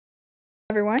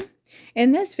Everyone.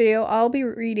 In this video, I'll be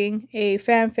reading a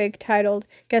fanfic titled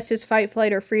Guess His Fight,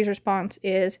 Flight, or Freeze Response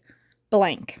is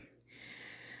Blank.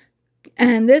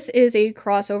 And this is a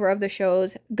crossover of the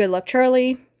shows Good Luck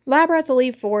Charlie, Lab Rats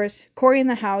Eliteforce, Cory in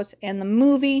the House, and the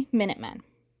movie Minutemen.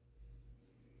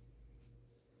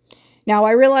 Now,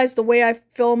 I realize the way I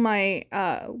film my,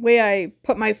 way I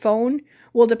put my phone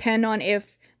will depend on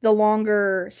if the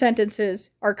longer sentences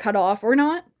are cut off or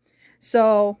not.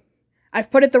 So, I've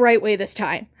put it the right way this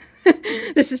time.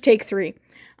 This is take 3.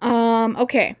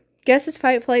 Okay. Guess his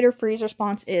fight, flight, or freeze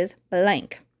response is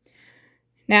blank.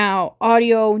 Now,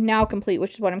 audio now complete,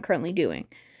 which is what I'm currently doing.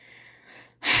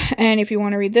 And if you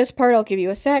want to read this part, I'll give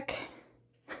you a sec.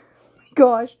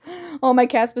 Gosh. Oh, my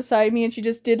cat's beside me, and she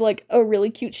just did, like, a really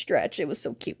cute stretch. It was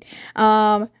so cute.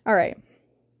 Alright.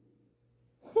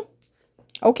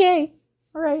 Okay.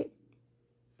 Alright.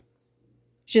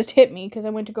 She just hit me, because I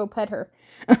went to go pet her.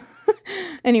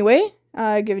 Anyway,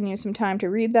 I've given you some time to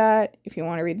read that. If you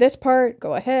want to read this part,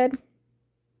 go ahead.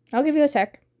 I'll give you a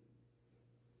sec.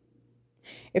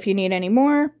 If you need any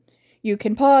more, you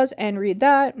can pause and read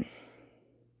that.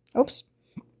 Oops.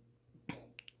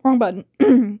 Wrong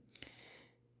button.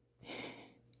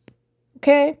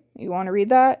 Okay, you want to read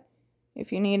that.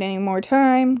 If you need any more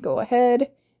time, go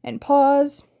ahead and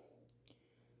pause.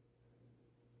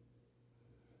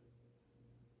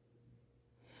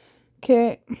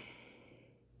 Okay.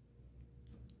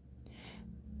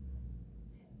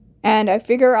 And I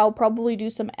figure I'll probably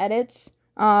do some edits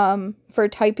for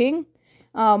typing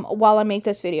while I make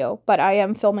this video. But I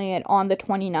am filming it on the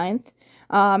 29th.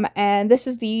 And this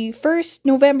is the first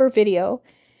November video.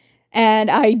 And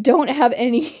I don't have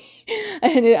any...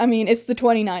 I mean, it's the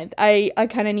 29th. I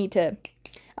kind of need to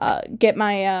get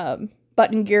my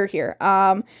button gear here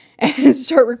and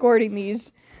start recording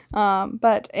these.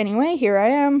 But anyway, here I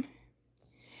am.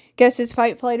 Guess his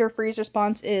fight, flight, or freeze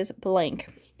response is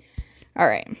blank.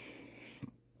 Alright.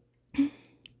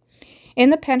 In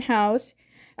the penthouse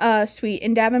suite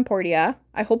in Davenportia.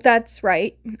 I hope that's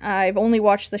right. I've only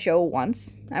watched the show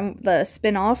once. The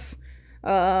spin-off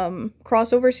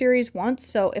crossover series once,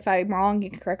 so if I'm wrong, you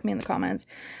can correct me in the comments.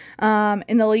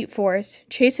 In the Eliteforce,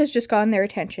 Chase has just gotten their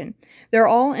attention. They're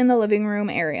all in the living room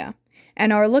area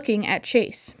and are looking at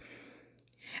Chase.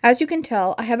 As you can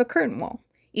tell, I have a curtain wall.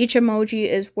 Each emoji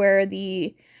is where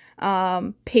the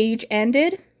page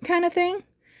ended, kind of thing.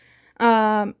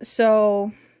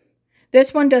 So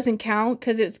this one doesn't count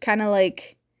because it's kind of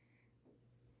like,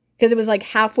 because it was like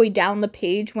halfway down the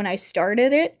page when I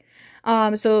started it.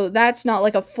 So that's not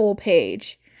like a full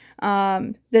page.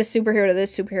 This superhero to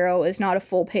this superhero is not a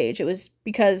full page. It was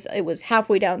because it was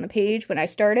halfway down the page when I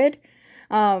started,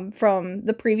 from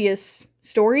the previous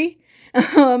story.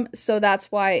 So that's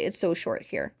why it's so short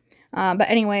here. But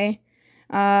anyway,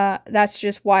 that's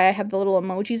just why I have the little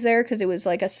emojis there, because it was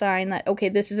like a sign that, okay,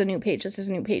 this is a new page, this is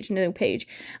a new page, new page.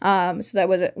 So that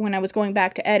was it. When I was going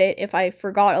back to edit, if I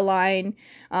forgot a line,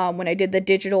 when I did the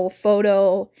digital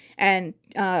photo and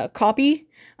copy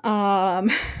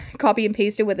and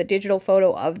pasted with a digital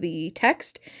photo of the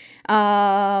text,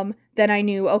 then I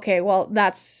knew, okay, well,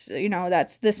 that's, you know,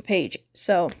 that's this page.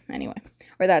 So anyway,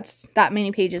 or that's that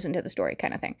many pages into the story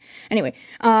kind of thing. Anyway,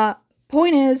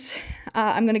 point is,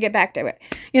 I'm going to get back to it.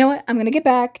 You know what? I'm going to get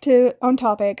back to on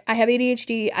topic. I have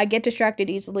ADHD. I get distracted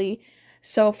easily.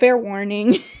 So fair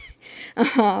warning,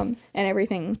 and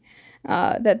everything,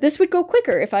 that this would go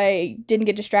quicker if I didn't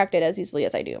get distracted as easily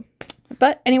as I do.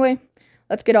 But anyway,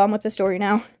 let's get on with the story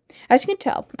now. As you can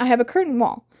tell, I have a curtain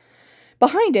wall.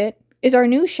 Behind it is our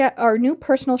new chef, our new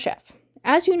personal chef.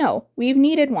 As you know, we've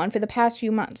needed one for the past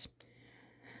few months.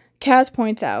 Kaz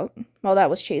points out, well, that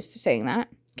was Chase saying that.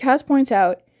 Kaz points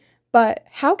out, but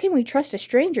how can we trust a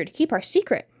stranger to keep our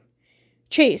secret?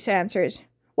 Chase answers,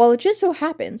 well, it just so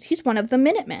happens he's one of the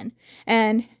Minutemen,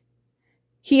 and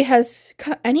he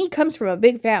comes from a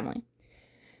big family.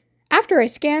 After I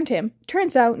scanned him,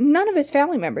 turns out none of his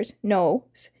family members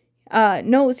knows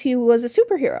he was a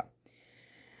superhero.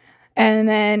 And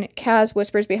then Kaz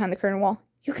whispers behind the curtain wall,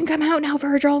 you can come out now,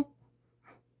 Virgil.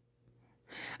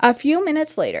 A few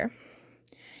minutes later,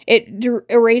 it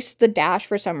erased the dash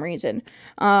for some reason.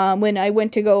 When I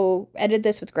went to go edit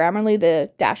this with Grammarly,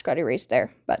 the dash got erased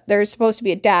there. But there's supposed to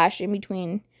be a dash in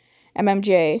between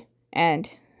MMJ and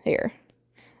here.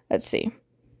 Let's see.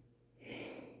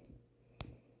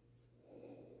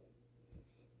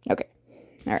 Okay.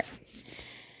 Alright.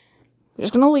 I'm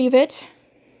just going to leave it.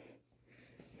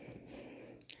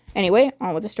 Anyway,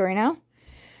 on with the story now.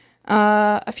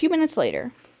 A few minutes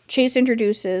later, Chase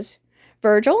introduces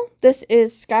Virgil, this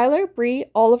is Skylar, Bree,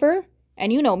 Oliver,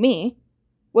 and you know me.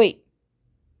 Wait,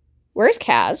 where's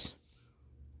Kaz?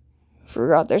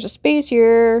 Forgot there's a space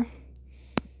here.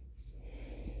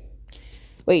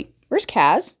 Wait, where's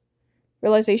Kaz?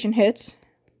 Realization hits.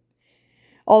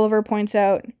 Oliver points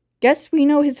out, guess we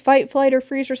know his fight, flight, or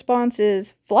freeze response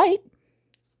is flight.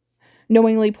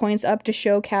 Knowingly points up to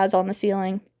show Kaz on the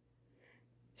ceiling.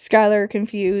 Skylar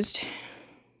confused.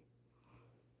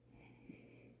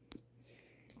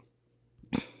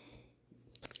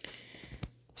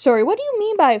 Sorry, what do you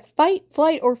mean by fight,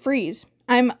 flight, or freeze?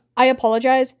 I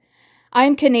apologize.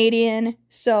 I'm Canadian,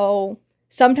 so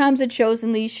sometimes it shows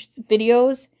in these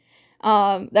videos.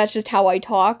 That's just how I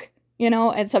talk, you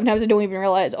know, and sometimes I don't even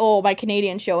realize, oh, my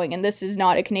Canadian's showing, and this is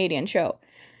not a Canadian show.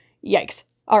 Yikes.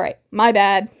 Alright, my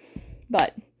bad.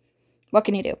 But what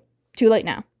can you do? Too late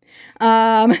now.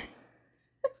 Oh,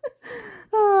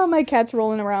 my cat's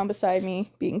rolling around beside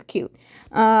me, being cute.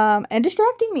 And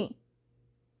distracting me.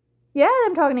 Yeah,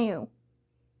 I'm talking to you.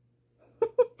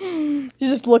 She's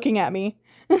just looking at me.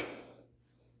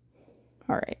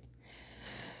 Alright.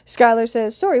 Skylar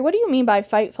says, sorry, what do you mean by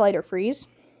fight, flight, or freeze?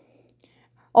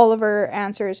 Oliver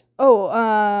answers,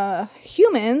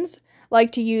 humans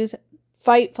like to use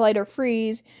fight, flight, or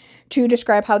freeze to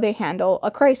describe how they handle a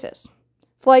crisis.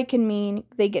 Flight can mean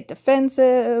they get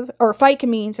defensive, or fight can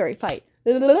mean, fight.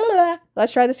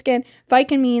 Let's try this again. Fight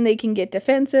can mean they can get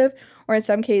defensive, or in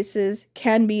some cases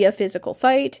can be a physical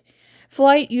fight.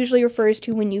 Flight usually refers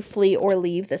to when you flee or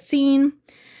leave the scene.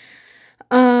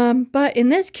 But in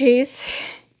this case,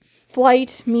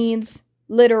 flight means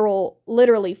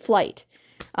literally flight.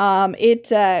 It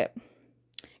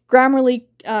grammarly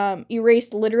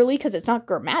erased literally because it's not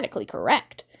grammatically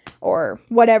correct or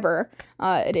whatever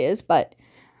it is, but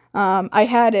I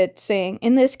had it saying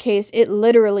in this case it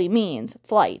literally means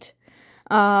flight,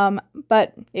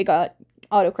 but it got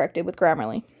autocorrected with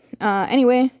Grammarly.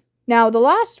 Anyway, now the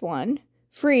last one,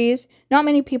 freeze, not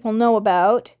many people know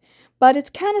about, but it's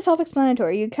kind of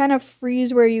self-explanatory. You kind of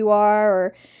freeze where you are,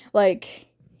 or like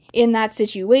in that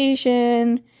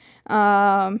situation,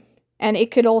 and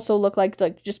it could also look like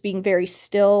just being very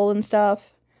still and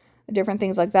stuff, different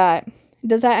things like that.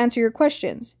 Does that answer your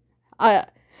questions? I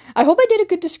hope I did a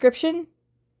good description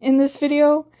in this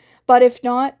video, but if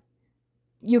not,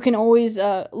 you can always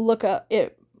look up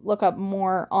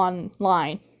more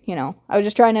online, you know. I was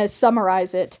just trying to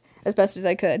summarize it as best as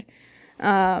I could.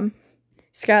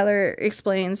 Skylar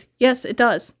explains, yes, it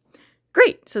does.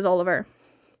 Great, says Oliver.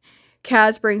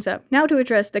 Kaz brings up, now to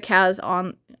address the Kaz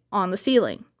on the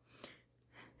ceiling.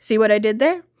 See what I did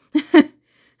there?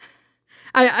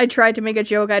 I tried to make a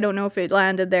joke. I don't know if it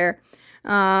landed there.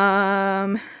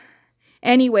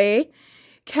 Anyway,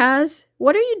 Kaz,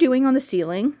 what are you doing on the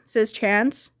ceiling? Says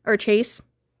Chase.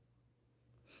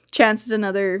 Chance is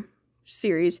another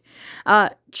series.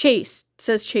 Chase,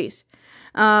 says Chase.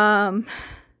 Kaz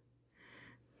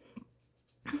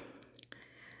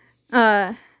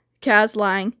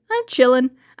lying. I'm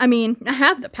chilling. I mean, I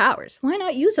have the powers. Why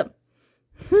not use them?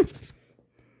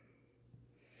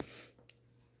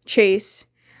 Chase,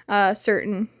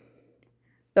 certain.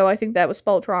 Though I think that was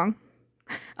spelled wrong.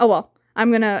 Oh well,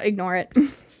 I'm gonna ignore it.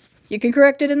 You can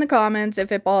correct it in the comments if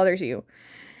it bothers you.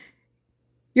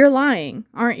 You're lying,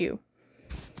 aren't you?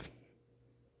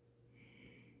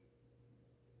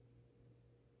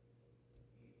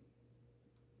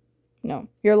 No,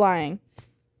 you're lying.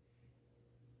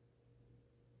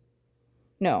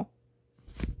 No.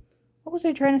 What was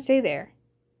I trying to say there?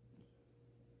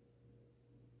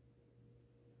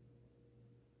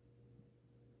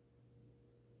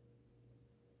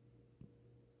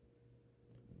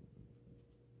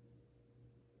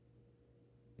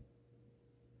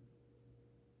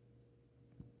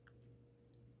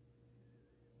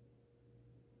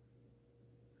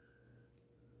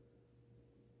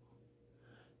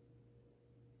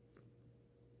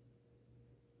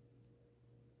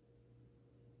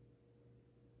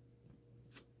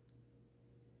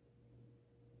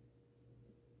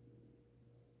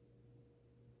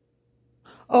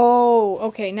 Oh,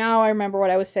 okay, now I remember what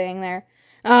I was saying there.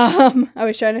 I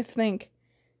was trying to think.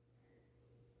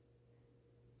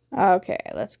 Okay,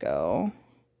 let's go.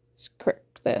 Let's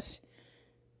correct this.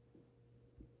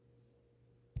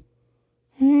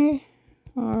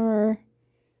 Or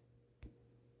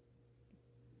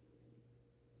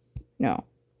no.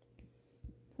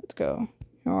 Let's go.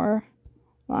 You're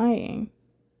lying.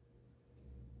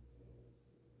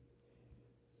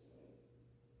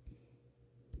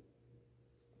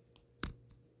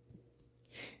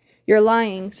 You're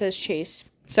lying, says Chase.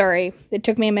 Sorry, it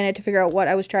took me a minute to figure out what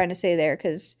I was trying to say there,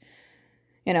 because,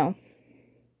 you know,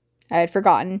 I had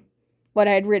forgotten what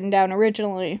I had written down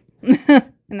originally in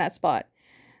that spot.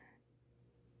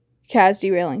 Kaz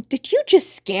derailing. Did you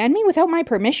just scan me without my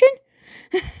permission?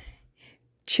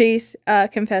 Chase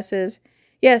confesses,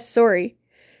 yes, sorry.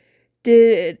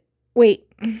 Wait,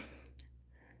 I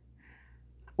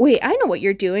know what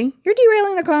you're doing. You're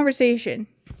derailing the conversation.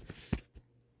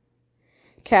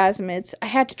 Kaz admits, I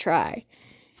had to try.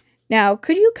 Now,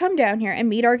 could you come down here and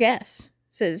meet our guests?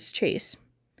 Says Chase.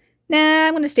 Nah,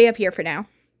 I'm going to stay up here for now.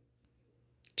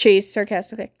 Chase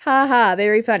sarcastically, ha ha,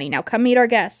 very funny. Now come meet our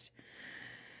guests.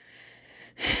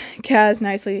 Kaz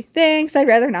nicely, thanks, I'd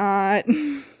rather not.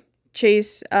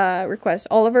 Chase requests,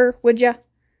 Oliver, would ya?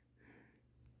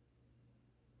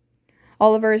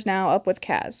 Oliver is now up with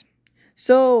Kaz.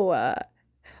 So,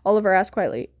 Oliver asks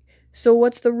quietly, so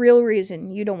what's the real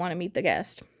reason you don't want to meet the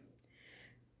guest?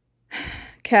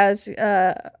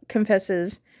 Kaz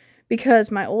confesses, because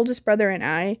my oldest brother and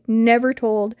I never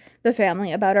told the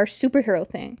family about our superhero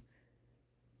thing.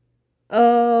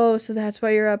 Oh, so that's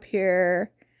why you're up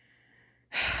here.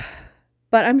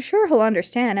 But I'm sure he'll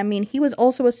understand. I mean, he was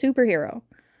also a superhero.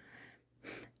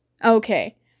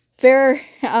 Okay, fair.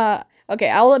 Okay,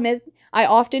 I'll admit, I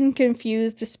often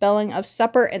confuse the spelling of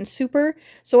supper and super,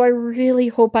 so I really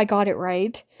hope I got it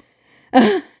right.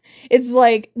 It's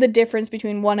like the difference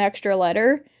between one extra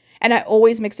letter, and I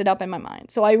always mix it up in my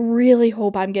mind. So I really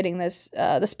hope I'm getting this,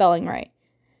 the spelling right.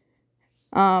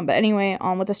 But anyway,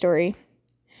 on with the story.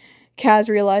 Kaz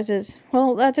realizes,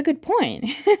 well, that's a good point.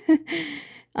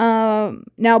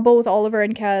 Now both Oliver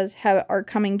and Kaz are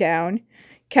coming down.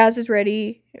 Kaz is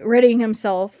readying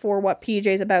himself for what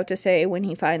PJ's about to say when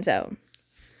he finds out.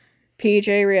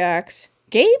 PJ reacts,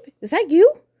 Gabe, is that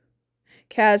you?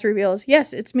 Kaz reveals,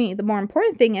 yes, it's me. The more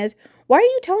important thing is, why are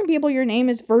you telling people your name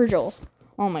is Virgil?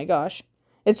 Oh my gosh.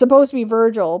 It's supposed to be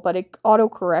Virgil, but it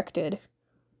auto-corrected.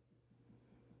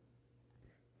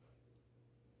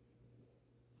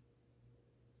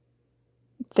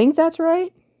 Think that's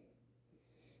right?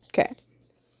 Okay.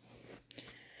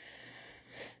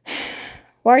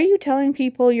 Why are you telling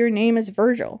people your name is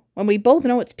Virgil when we both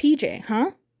know it's PJ,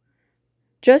 huh?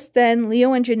 Just then,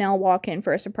 Leo and Janelle walk in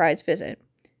for a surprise visit.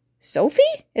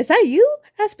 Sophie? Is that you?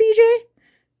 Asked PJ.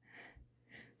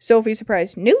 Sophie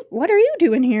surprised, Newt, what are you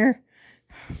doing here?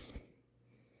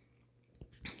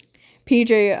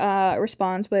 PJ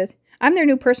responds with, I'm their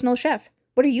new personal chef.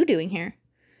 What are you doing here?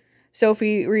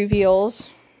 Sophie reveals,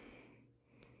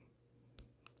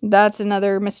 that's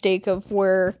another mistake of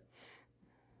where,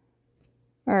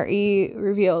 or he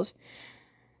reveals,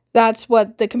 that's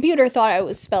what the computer thought I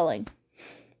was spelling.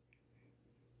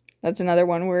 That's another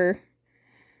one where the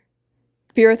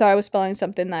computer thought I was spelling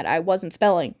something that I wasn't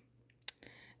spelling.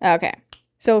 Okay.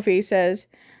 Sophie says,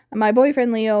 my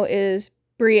boyfriend Leo is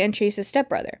Bree and Chase's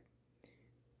stepbrother.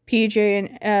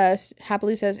 PJ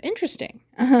happily says, interesting.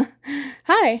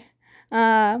 Hi.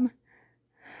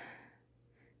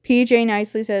 PJ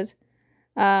nicely says,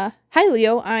 hi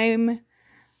Leo, I'm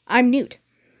Newt.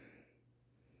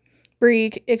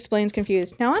 Bree explains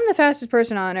confused. Now I'm the fastest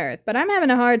person on earth, but I'm having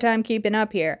a hard time keeping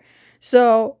up here.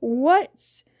 So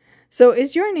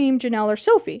is your name Janelle or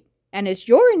Sophie? And is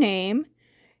your name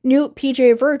Newt,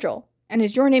 PJ, Virgil? And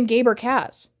is your name Gabe or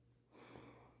Kaz?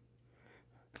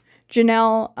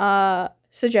 Janelle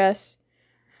suggests,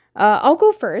 I'll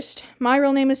go first. My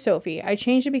real name is Sophie. I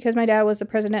changed it because my dad was the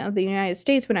president of the United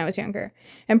States when I was younger,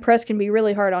 and press can be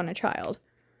really hard on a child.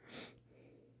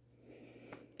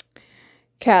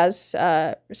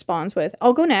 Kaz responds with,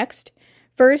 I'll go next.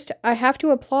 First, I have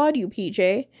to applaud you,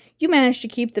 PJ. You managed to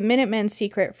keep the Minutemen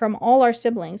secret from all our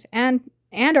siblings and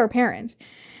our parents.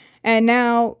 And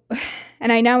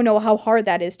I now know how hard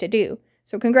that is to do.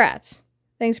 So congrats.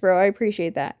 Thanks, bro. I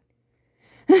appreciate that.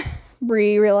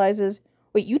 Bree realizes,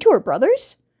 wait, you two are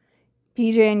brothers?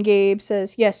 PJ and Gabe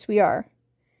says, yes, we are.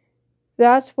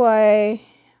 That's why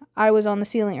I was on the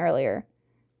ceiling earlier.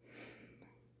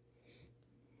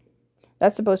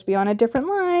 That's supposed to be on a different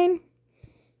line.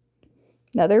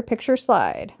 Another picture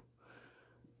slide.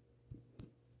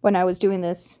 When I was doing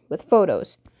this with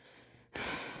photos.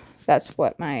 That's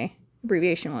what my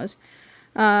abbreviation was.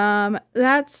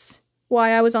 That's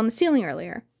why I was on the ceiling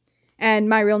earlier. And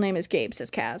my real name is Gabe, says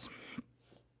Kaz.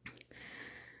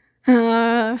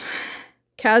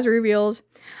 Kaz reveals,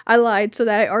 I lied so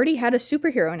that I already had a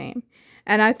superhero name.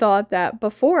 And I thought that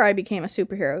before I became a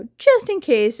superhero, just in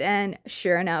case, and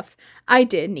sure enough, I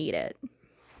did need it.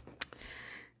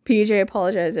 PJ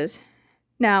apologizes.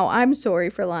 Now, I'm sorry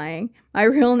for lying. My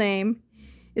real name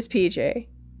is PJ.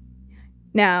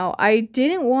 Now, I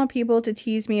didn't want people to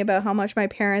tease me about how much my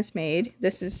parents made.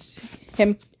 This is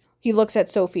him. He looks at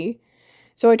Sophie.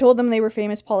 So I told them they were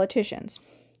famous politicians.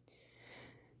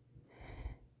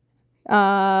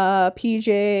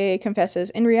 PJ confesses,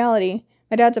 in reality,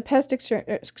 my dad's a pest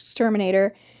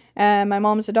exterminator, And my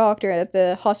mom's a doctor at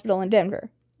the hospital in Denver.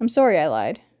 I'm sorry I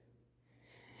lied.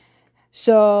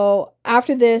 So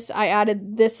after this, I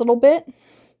added this little bit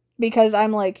because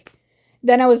I'm like,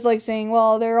 then I was like saying,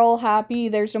 well, they're all happy.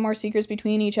 There's no more secrets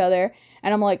between each other.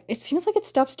 And I'm like, it seems like it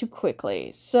stops too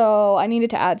quickly. So I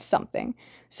needed to add something.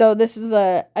 So this is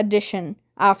a addition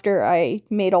after I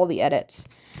made all the edits.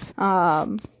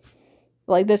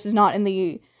 Like this is not in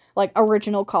the like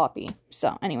original copy.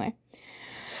 So anyway,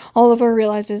 Oliver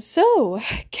realizes, so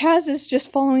Kaz is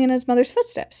just following in his mother's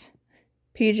footsteps.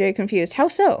 PJ confused, how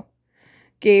so?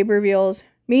 Gabe reveals,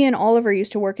 me and Oliver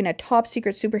used to work in a top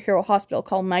secret superhero hospital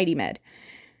called Mighty Med,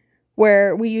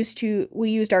 where we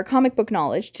used our comic book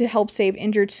knowledge to help save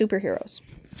injured superheroes.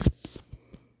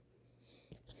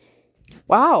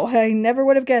 Wow, I never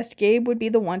would have guessed Gabe would be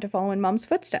the one to follow in Mom's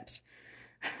footsteps.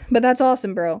 But that's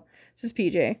awesome, bro, says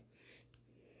PJ.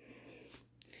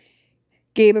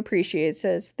 Gabe appreciates,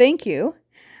 says, thank you.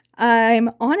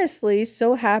 I'm honestly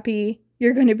so happy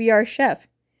you're going to be our chef.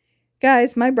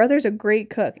 Guys, my brother's a great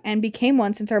cook and became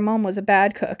one since our mom was a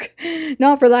bad cook.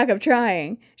 Not for lack of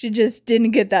trying. She just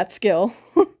didn't get that skill.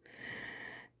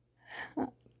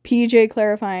 PJ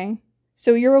clarifying.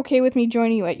 So you're okay with me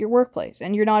joining you at your workplace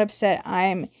and you're not upset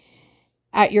I'm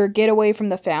at your getaway from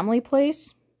the family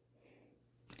place?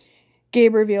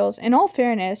 Gabe reveals, in all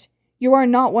fairness, you are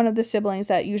not one of the siblings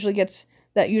that usually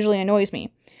annoys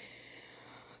me.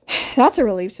 That's a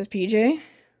relief, says PJ.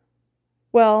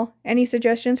 Well, any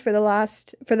suggestions for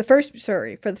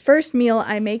the first meal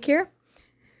I make here?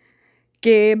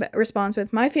 Gabe responds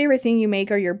with, my favorite thing you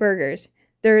make are your burgers.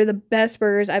 They're the best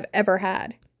burgers I've ever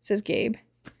had, says Gabe.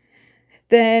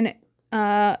 Then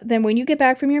when you get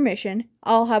back from your mission,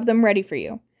 I'll have them ready for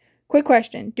you. Quick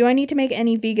question, do I need to make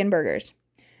any vegan burgers?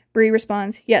 Bree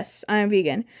responds, yes, I am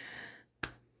vegan,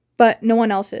 but no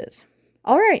one else is.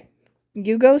 All right,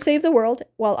 you go save the world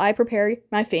while I prepare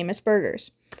my famous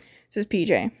burgers, says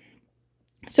PJ.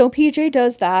 So PJ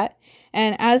does that,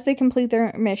 and as they complete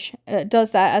their mission,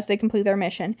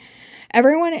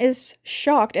 everyone is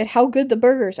shocked at how good the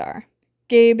burgers are.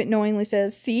 Gabe knowingly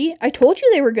says, see, I told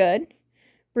you they were good.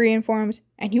 Bree informs,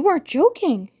 and you weren't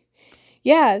joking.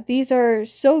 Yeah, these are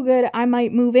so good I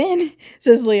might move in,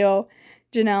 says Leo.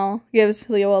 Janelle gives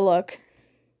Leo a look.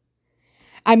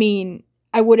 I mean,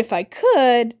 I would if I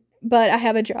could, but I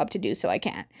have a job to do, so I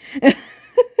can't.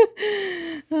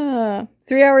 3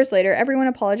 hours later, everyone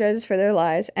apologizes for their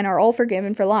lies and are all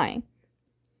forgiven for lying.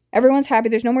 Everyone's happy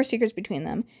there's no more secrets between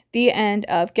them. The end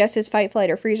of Guess His Fight, Flight,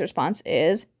 or Freeze response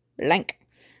is blank.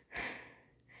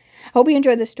 Hope you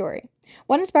enjoyed this story.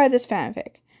 What inspired this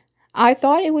fanfic? I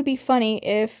thought it would be funny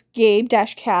if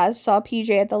Gabe-Kaz saw PJ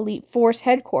at the Elite Force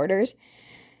headquarters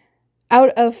out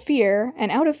of fear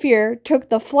took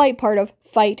the flight part of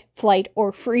fight, flight,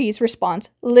 or freeze response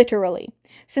literally,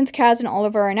 since Kaz and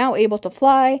Oliver are now able to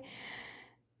fly,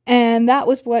 and that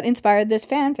was what inspired this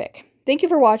fanfic. Thank you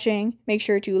for watching. Make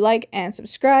sure to like and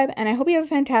subscribe, and I hope you have a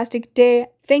fantastic day.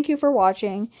 Thank you for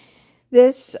watching.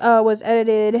 This was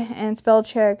edited and spell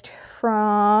checked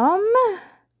from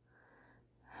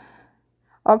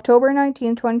October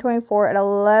 19, 2024 at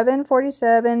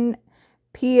 11:47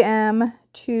 p.m.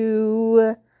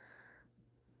 to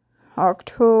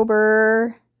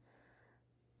October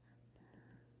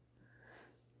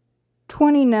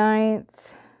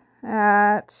 29th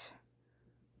at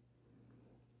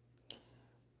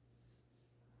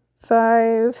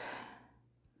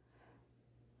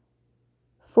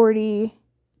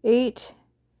 5:48.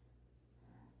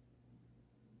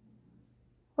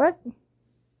 What?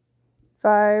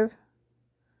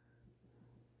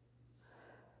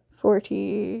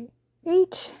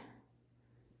 5:48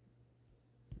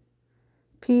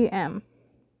 p.m.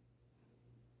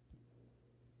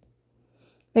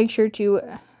 Make sure to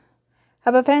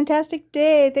have a fantastic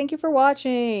day. Thank you for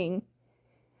watching.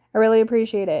 I really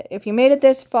appreciate it. If you made it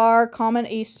this far, comment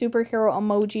a superhero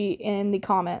emoji in the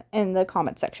comment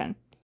section.